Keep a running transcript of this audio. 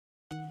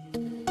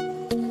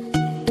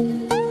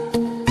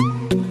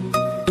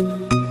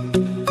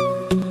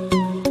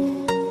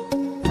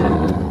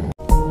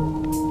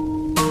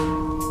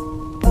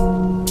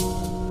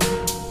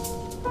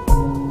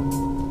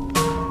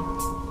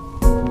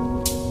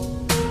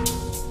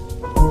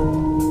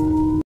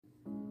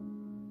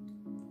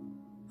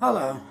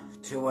Hello,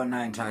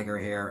 219 Tiger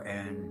here,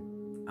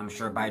 and I'm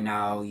sure by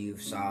now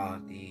you've saw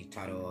the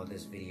title of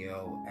this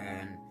video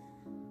and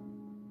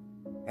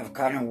have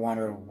kind of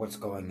wondered what's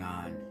going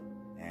on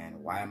and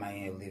why am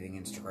I leaving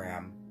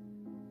Instagram.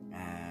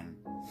 And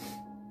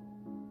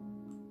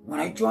when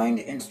I joined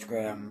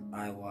Instagram,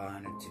 I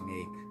wanted to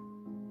make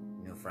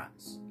new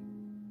friends.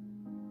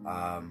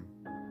 I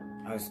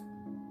was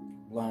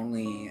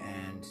lonely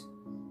and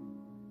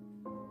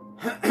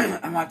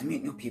I wanted to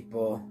meet new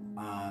people.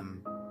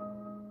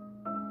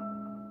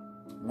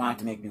 Want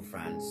to make new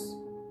friends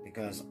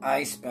because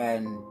I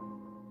spend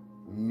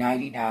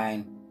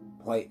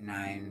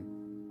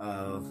 99.9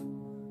 of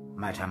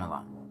my time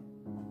alone,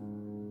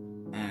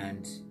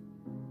 and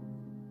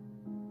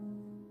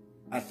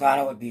I thought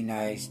it would be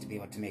nice to be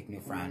able to make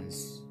new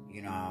friends,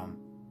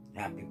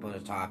 have people to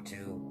talk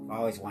to. I've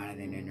always wanted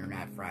an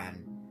internet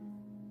friend,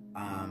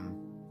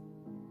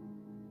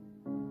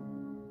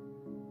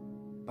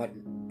 but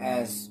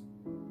as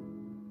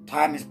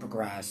time has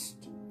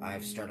progressed,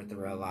 I've started to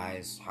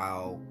realize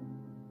how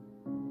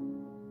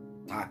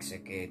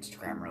toxic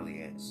Instagram really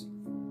is.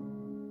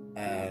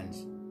 And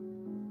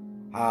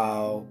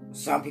how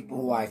some people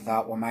who I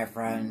thought were my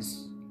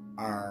friends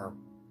are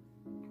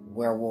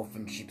werewolf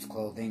in sheep's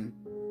clothing,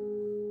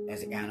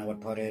 as Anna would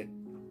put it.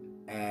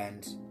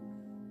 And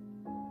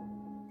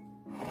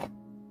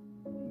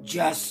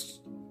just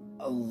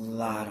a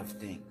lot of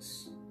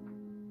things.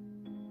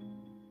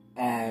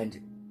 And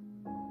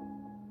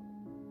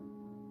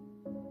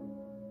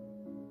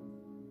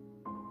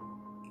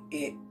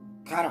it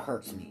kind of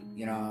hurts me,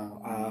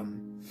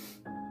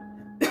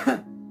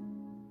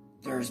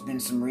 There's been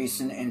some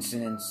recent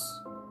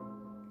incidents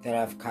that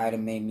have kind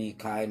of made me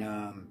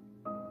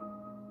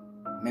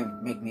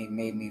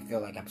made me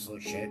feel like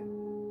absolute shit.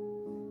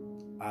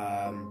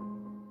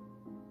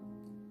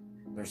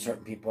 There's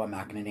certain people, I'm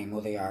not going to name who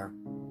they are,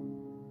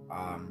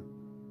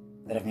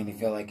 that have made me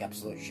feel like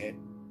absolute shit.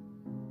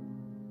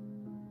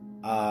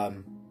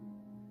 I've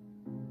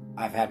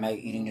had my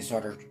eating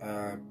disorder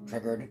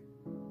triggered.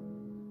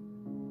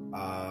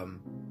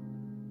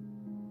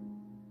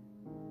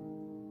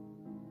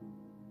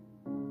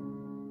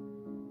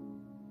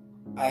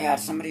 I had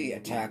somebody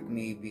attack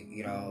me,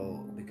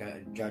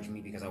 judge me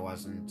because I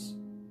wasn't,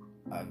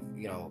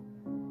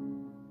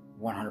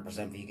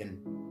 100% vegan.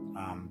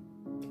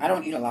 I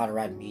don't eat a lot of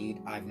red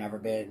meat. I've never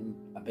been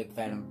a big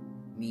fan of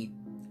meat,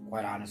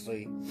 quite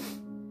honestly.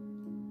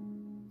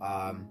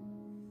 I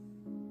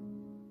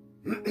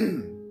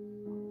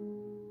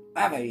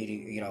have a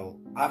eating,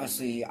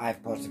 obviously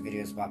I've posted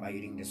videos about my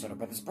eating disorder,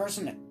 but this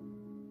person,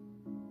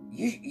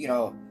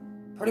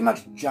 pretty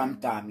much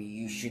jumped on me.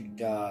 You should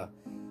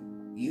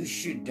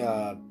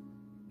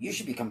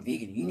become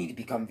vegan. You need to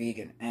become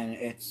vegan. And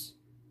it's,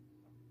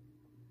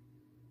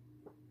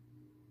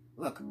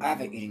 look, I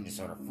have an eating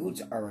disorder.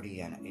 Food's already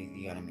the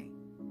enemy.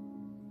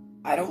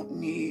 I don't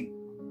need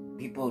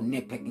people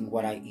nitpicking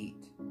what I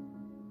eat.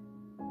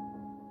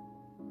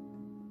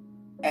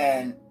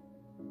 And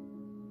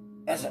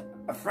as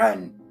a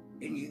friend,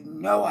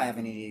 and I have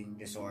an eating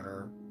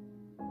disorder,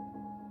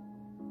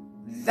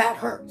 that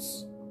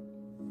hurts.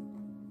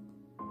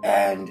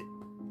 And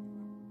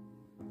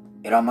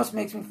it almost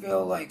makes me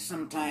feel like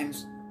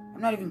sometimes I'm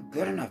not even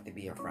good enough to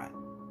be a friend.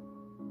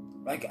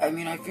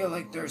 I feel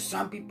like there's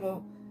some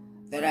people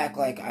that act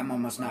like I'm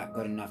almost not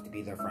good enough to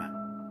be their friend.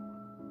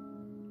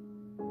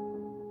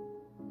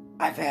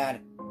 I've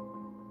had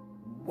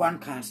one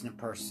constant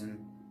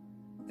person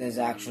that has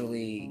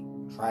actually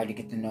tried to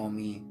get to know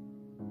me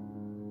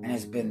and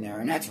has been there,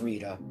 and that's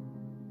Rita,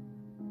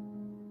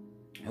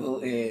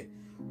 who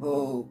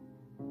will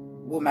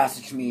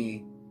message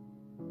me,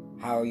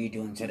 "How are you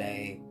doing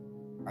today?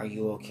 Are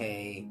you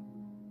okay?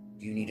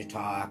 Do you need to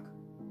talk?"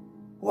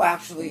 Who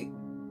actually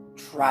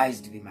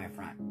tries to be my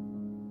friend.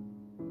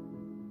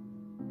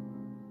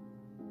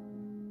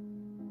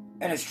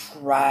 And has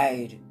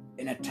tried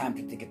and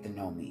attempted to get to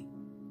know me.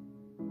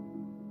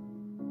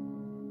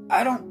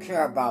 I don't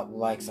care about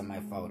likes on my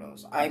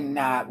photos. I'm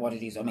not one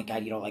of these, "Oh my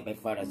God, you don't like my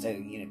photos."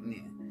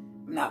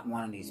 I'm not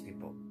one of these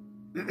people.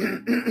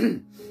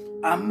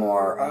 I'm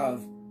more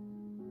of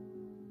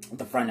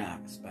the friend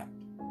aspect.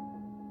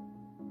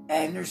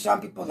 And there's some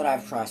people that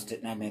I've trusted,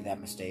 and I made that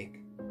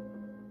mistake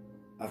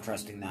of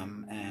trusting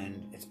them,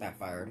 and it's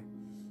backfired.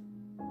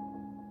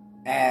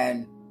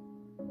 And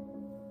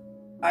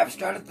I've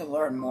started to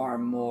learn more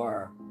and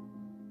more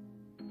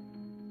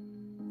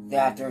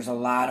that there's a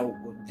lot of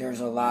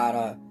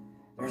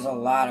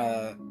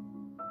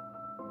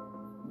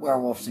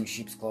werewolves in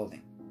sheep's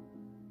clothing,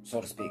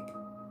 so to speak.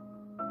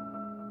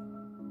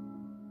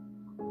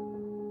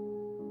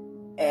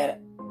 And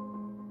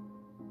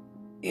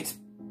it's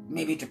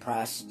made me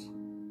depressed.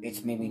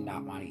 It's made me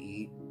not want to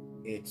eat.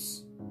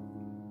 It's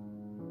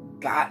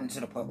gotten to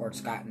the point where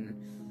it's gotten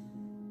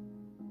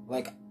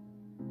like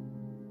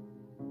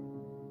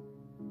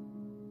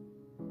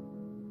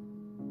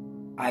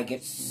I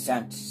get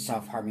sent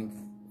self-harming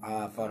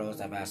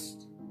photos. I've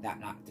asked that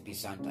not to be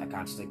sent. I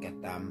constantly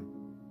get them.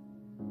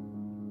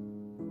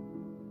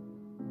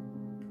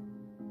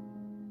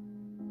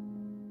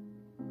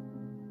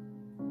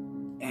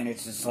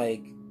 it's just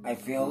like, I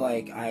feel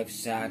like I've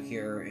sat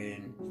here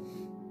and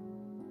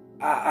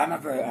I'm a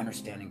very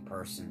understanding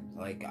person.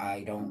 Like,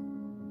 I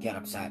don't get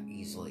upset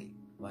easily.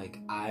 Like,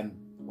 I'm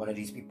one of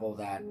these people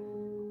that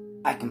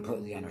I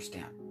completely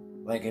understand.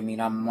 Like, I mean,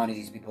 I'm one of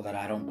these people that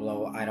I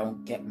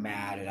don't get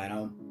mad, and I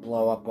don't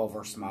blow up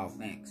over small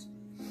things.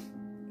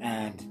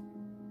 And,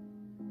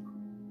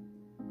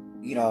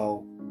 you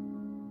know,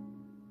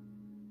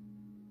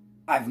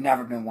 I've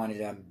never been one of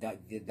them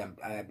that did them.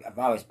 I've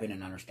always been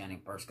an understanding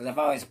person, because I've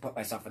always put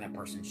myself in that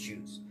person's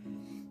shoes,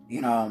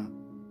 you know,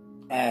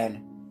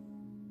 and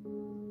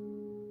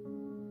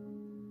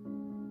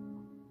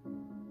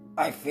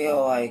I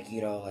feel like,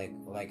 you know,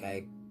 like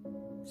I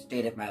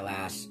stated in my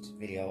last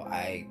video,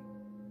 I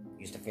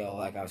used to feel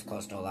like I was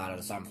close to a lot of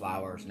the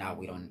sunflowers. Now I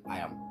don't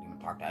even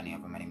talk to any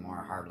of them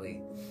anymore,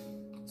 hardly.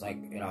 It's like,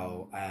 you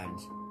know, and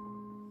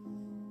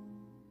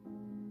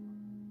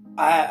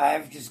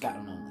I've just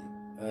gotten lonely.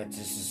 It's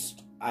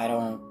just,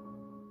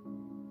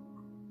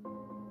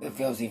 it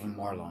feels even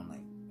more lonely.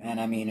 And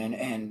I mean,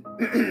 and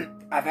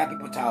I've had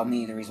people tell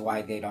me the reason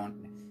why they don't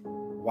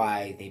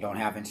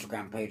have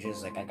Instagram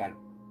pages. Like, I got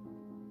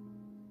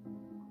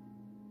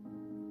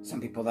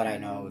some people that I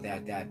know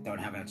that don't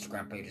have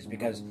Instagram pages,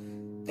 because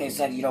they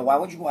said, you know, why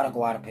would you want to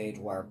go on a page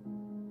where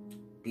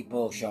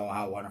people show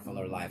how wonderful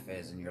their life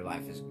is and your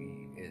life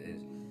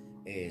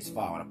is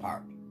falling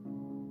apart?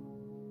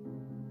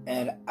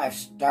 And I've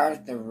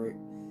started to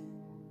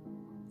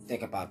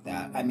think about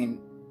that. I mean,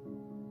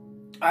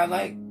 I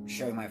like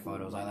sharing my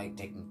photos. I like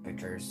taking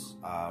pictures.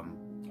 I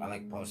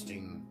like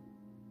posting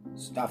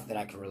stuff that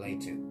I can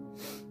relate to.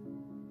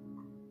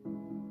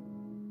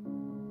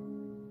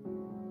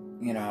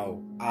 You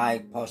know,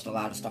 I post a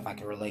lot of stuff I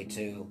can relate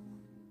to,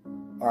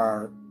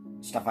 or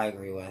stuff I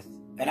agree with.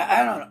 And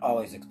I don't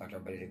always expect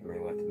everybody to agree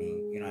with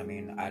me. You know what I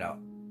mean?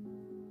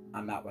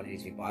 I'm not one of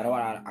these people. I don't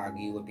want to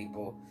argue with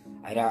people.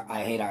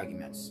 I hate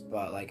arguments.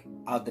 But, like,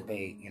 I'll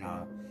debate, you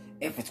know,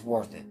 if it's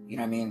worth it. You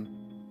know what I mean?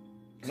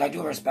 Because I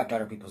do respect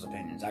other people's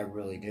opinions. I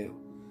really do.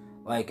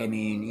 Like, I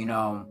mean, you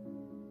know,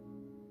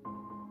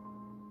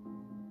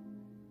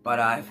 but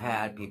I've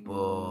had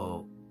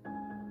people,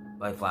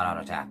 like, flat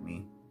out attack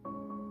me.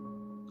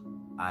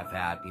 I've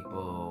had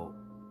people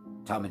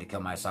tell me to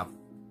kill myself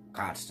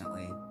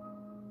constantly.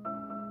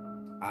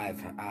 I've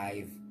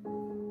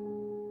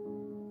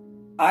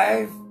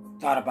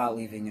thought about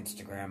leaving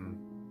Instagram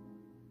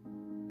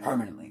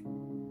permanently.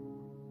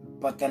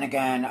 But then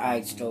again,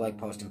 I still like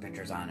posting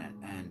pictures on it.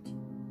 And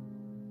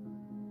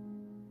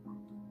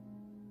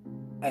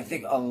I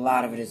think a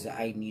lot of it is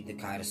I need to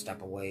kind of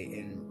step away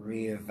and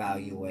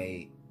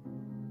reevaluate,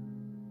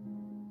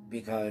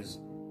 because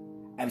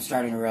I'm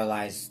starting to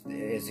realize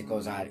as it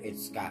goes on,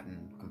 it's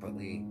gotten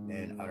completely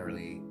and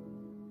utterly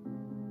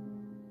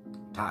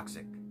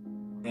toxic.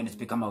 And it's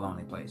become a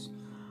lonely place.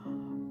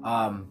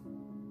 And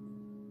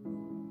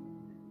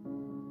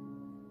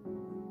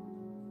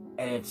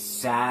it's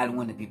sad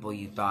when the people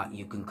you thought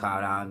you can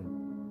count on,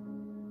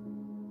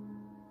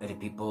 and the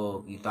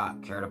people you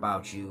thought cared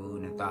about you,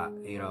 and thought,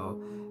 you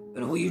know,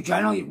 and who you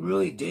generally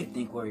really did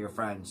think were your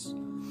friends,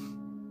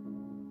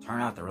 turn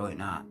out they're really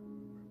not.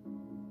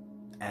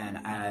 And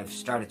I've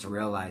started to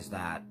realize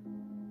that,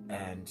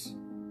 and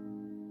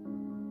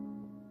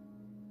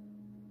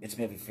it's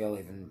made me feel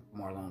even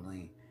more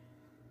lonely.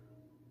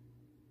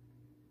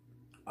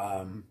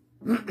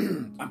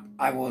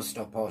 I will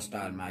still post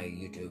on my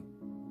YouTube,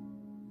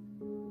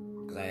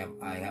 because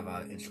I have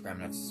an Instagram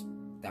that's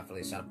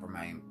definitely set up for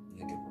my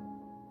YouTube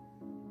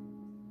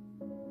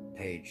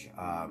page.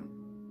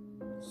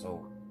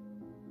 So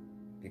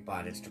people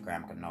on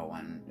Instagram can know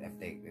when, if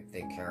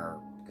they care,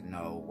 can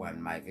know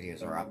when my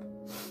videos are up.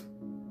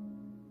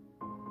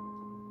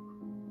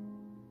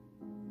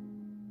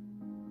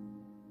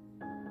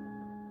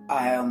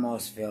 I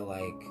almost feel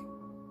like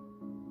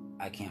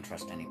I can't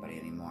trust anybody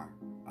anymore.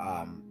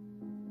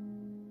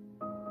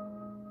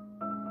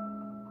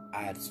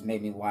 It's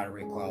made me want to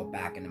recoil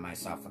back into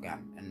myself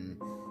again, and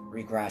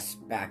regress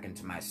back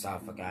into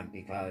myself again,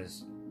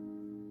 because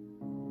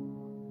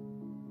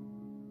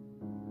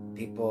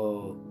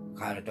people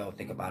kind of don't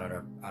think about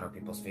other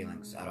people's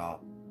feelings at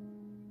all.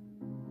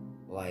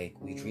 Like,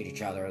 we treat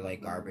each other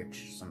like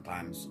garbage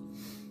sometimes,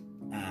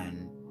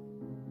 and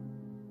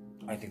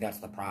I think that's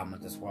the problem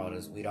with this world,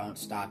 is we don't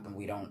stop and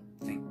we don't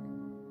think,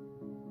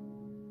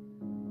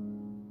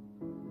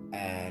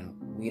 and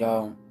we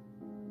don't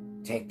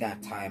take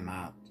that time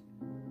out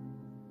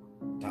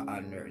to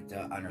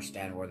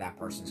understand where that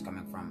person's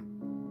coming from.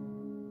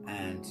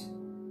 And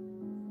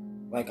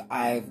like,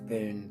 I've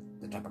been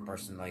the type of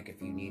person, like,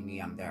 if you need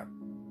me, I'm there.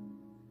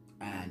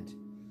 And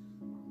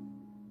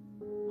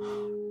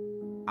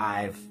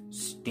I've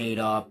stayed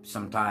up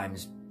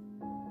sometimes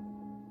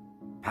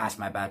past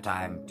my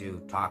bedtime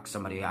to talk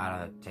somebody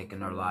out of taking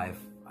their life.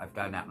 I've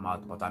done that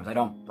multiple times. I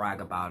don't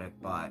brag about it,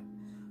 but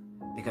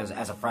because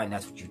as a friend,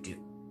 that's what you do.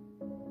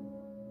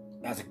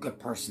 As a good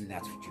person,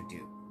 that's what you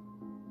do.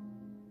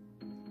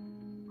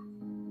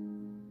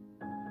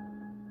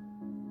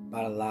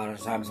 But a lot of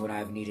times when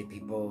I've needed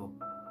people,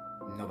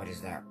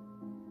 nobody's there.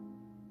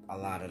 a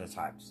lot of the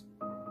times.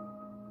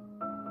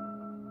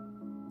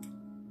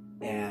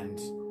 And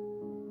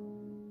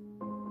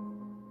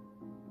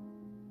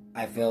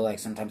I feel like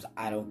sometimes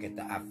I don't get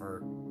the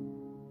effort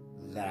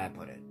that I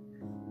put in.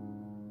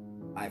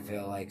 I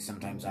feel like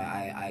sometimes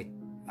I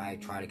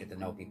try to get to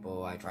know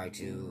people, I try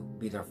to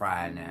be their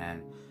friend,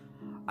 and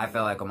I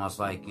feel like almost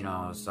like, you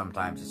know,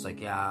 sometimes it's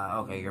like, yeah,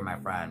 okay, you're my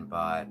friend,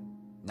 but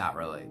not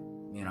really,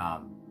 you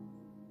know.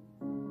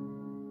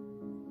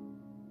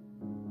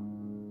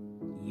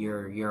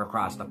 You're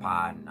across the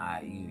pond,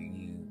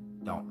 you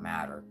don't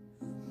matter.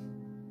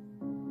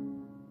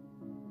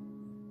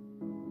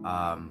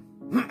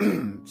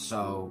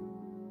 So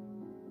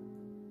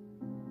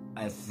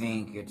I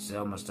think it's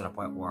almost to the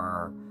point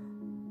where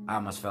I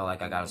almost feel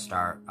like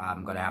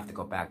I'm gonna have to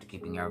go back to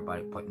keeping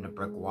everybody, putting the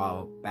brick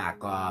wall back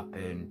up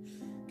and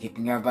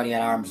keeping everybody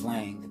at arm's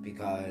length,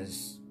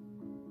 because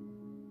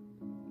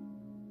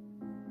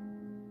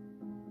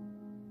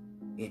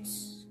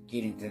it's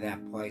getting to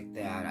that point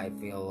that I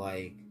feel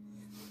like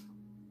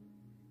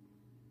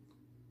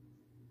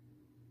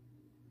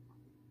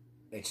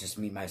it's just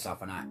me,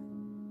 myself, and I.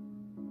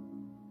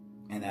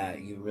 And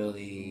that you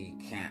really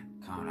can't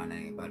count on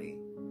anybody.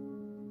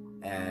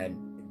 And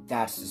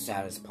that's the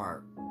saddest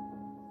part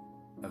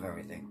of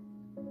everything.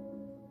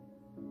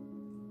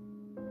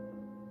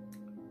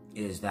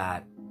 Is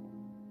that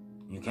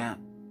you can't.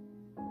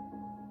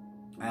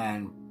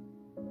 And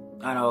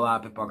I know a lot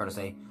of people are going to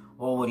say,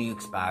 well, what do you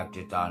expect?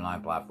 It's an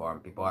online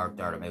platform. People are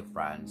there to make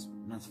friends.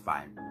 And that's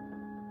fine.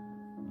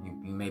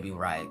 You may be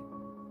right.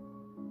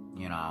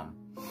 You know.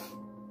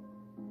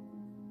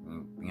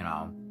 You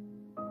know.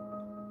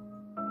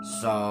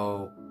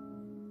 So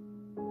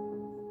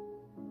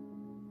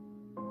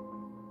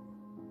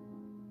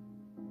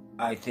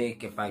I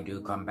think if I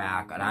do come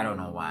back, and I don't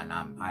know when,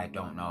 I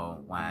don't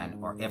know when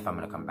or if I'm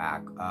going to come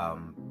back,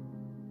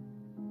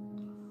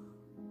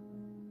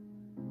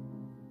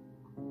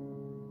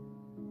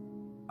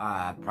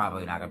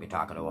 probably not going to be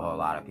talking to a whole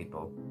lot of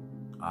people.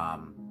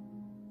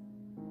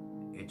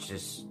 It's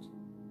just,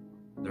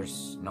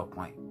 there's no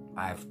point.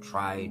 I've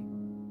tried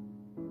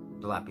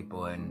to let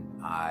people in,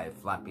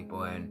 I've let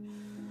people in,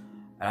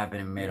 and I've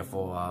been made a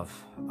fool of.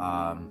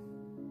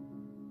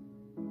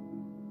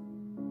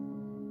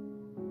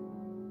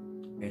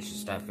 It's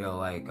just, I feel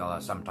like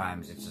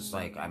sometimes it's just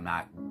like I'm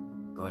not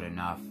good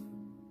enough.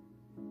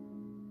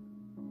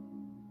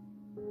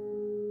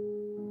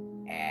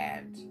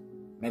 And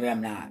maybe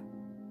I'm not.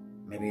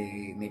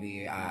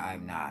 Maybe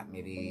I'm not.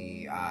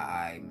 Maybe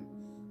I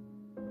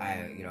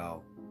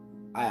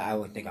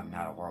would think I'm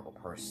not a horrible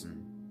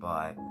person,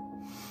 but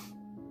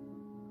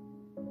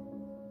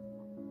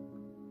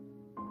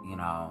you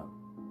know,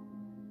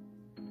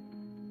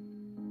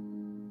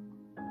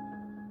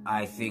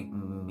 I think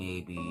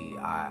maybe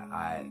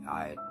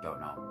I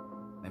don't know.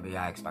 Maybe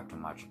I expect too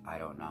much. I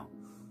don't know.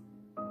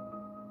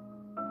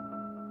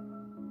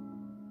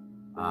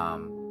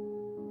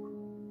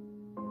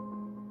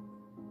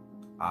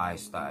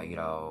 You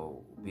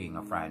know, being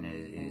a friend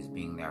is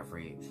being there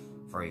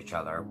for each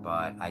other,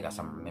 but I guess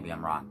maybe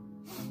I'm wrong.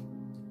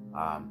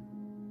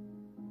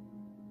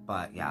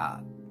 But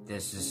yeah,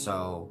 this is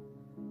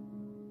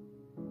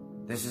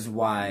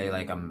why,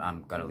 like,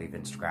 I'm gonna leave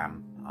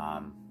Instagram.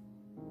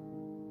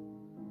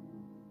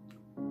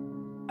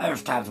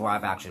 There's times where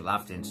I've actually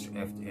left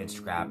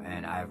Instagram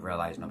and I've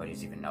realized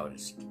nobody's even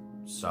noticed.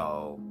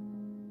 So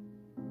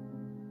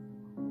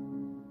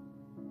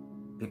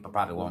people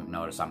probably won't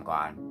notice I'm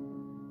gone.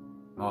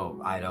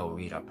 Well, I know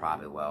Rita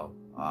probably will.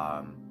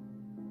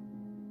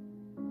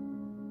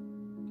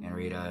 And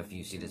Rita, if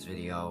you see this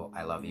video,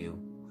 I love you.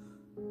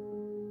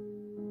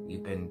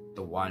 You've been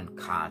the one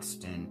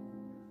constant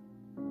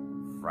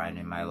friend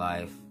in my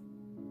life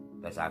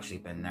that's actually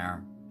been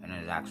there, and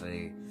has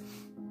actually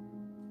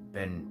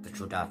been the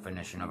true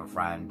definition of a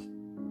friend.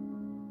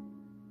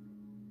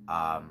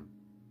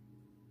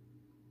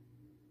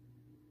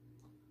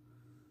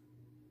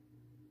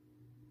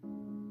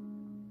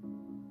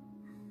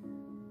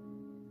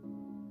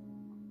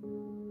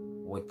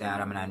 With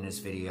that, I'm gonna end this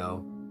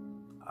video.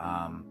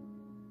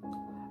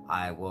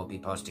 I will be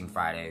posting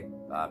Friday,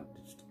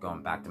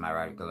 going back to my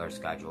regular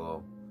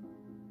schedule.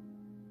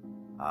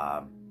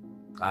 I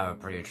have a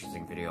pretty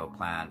interesting video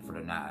planned for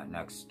the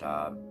next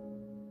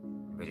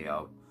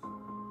video.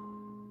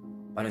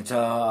 But until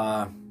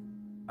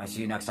I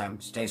see you next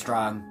time, stay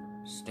strong,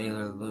 stay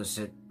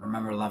lucid.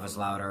 Remember, love is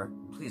louder.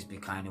 Please be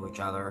kind to each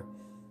other,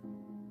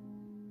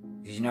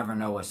 because you never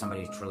know what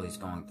somebody truly is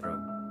going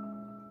through.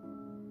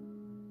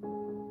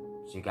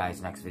 See you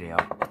guys next video.